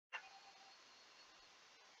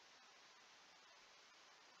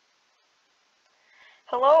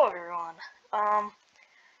Hello everyone.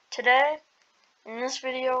 Today in this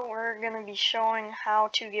video we're going to be showing how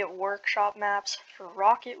to get workshop maps for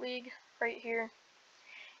Rocket League right here.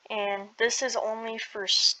 And this is only for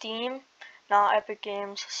Steam, not Epic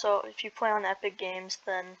Games. So if you play on Epic Games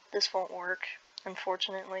then this won't work,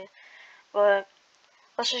 unfortunately. But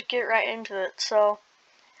let's just get right into it. So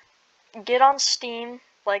get on Steam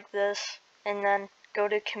like this and then go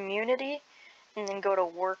to Community and then go to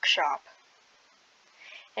Workshop.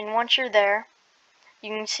 And once you're there, you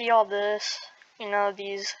can see all this,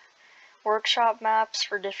 these workshop maps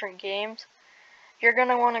for different games. You're going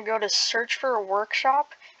to want to go to search for a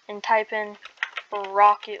workshop and type in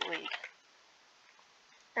Rocket League.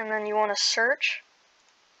 And then you want to search,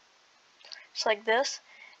 just like this,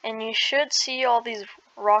 and you should see all these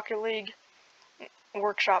Rocket League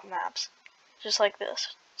workshop maps, just like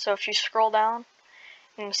this. So if you scroll down,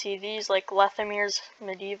 you can see these like Lethamir's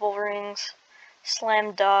Medieval Rings,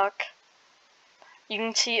 Slam Duck. You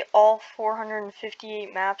can see all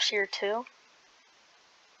 458 maps here too,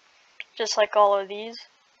 just like all of these.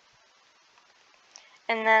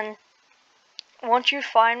 And then once you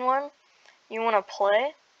find one you want to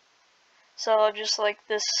play, so just like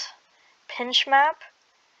this pinch map,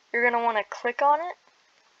 you're going to want to click on it,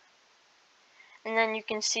 and then you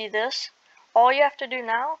can see this. All you have to do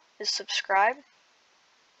now is subscribe.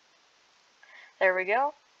 There we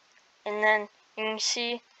go. And then you can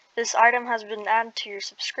see this item has been added to your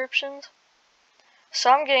subscriptions.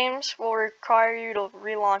 Some games will require you to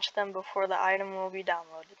relaunch them before the item will be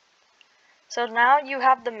downloaded. So now you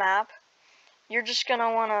have the map. You're just going to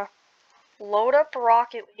want to load up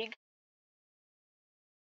Rocket League.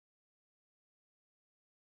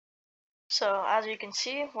 So as you can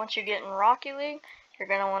see, once you get in Rocket League, you're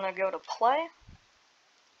going to want to go to Play,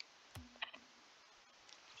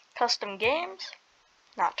 Custom Games,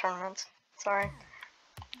 not Tournaments, sorry.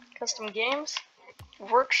 Custom Games,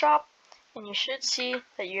 Workshop, and you should see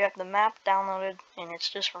that you have the map downloaded, and it's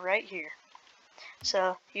just right here.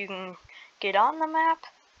 So you can get on the map,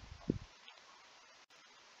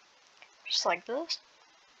 just like this.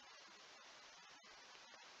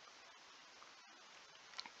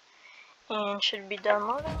 And should be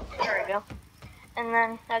downloaded. There we go. And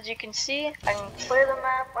then as you can see, I can play the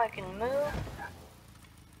map, I can move,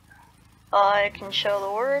 I can show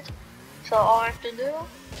the words. So all I have to do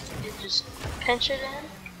is just pinch it in.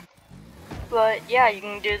 But yeah, you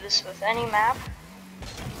can do this with any map,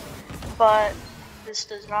 but this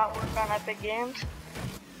does not work on Epic Games,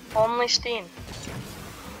 only Steam.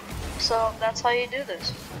 So that's how you do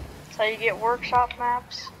this. That's how you get workshop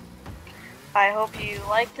maps. I hope you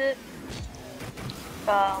liked it.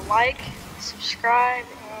 Like, subscribe,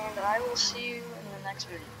 and I will see you in the next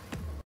video.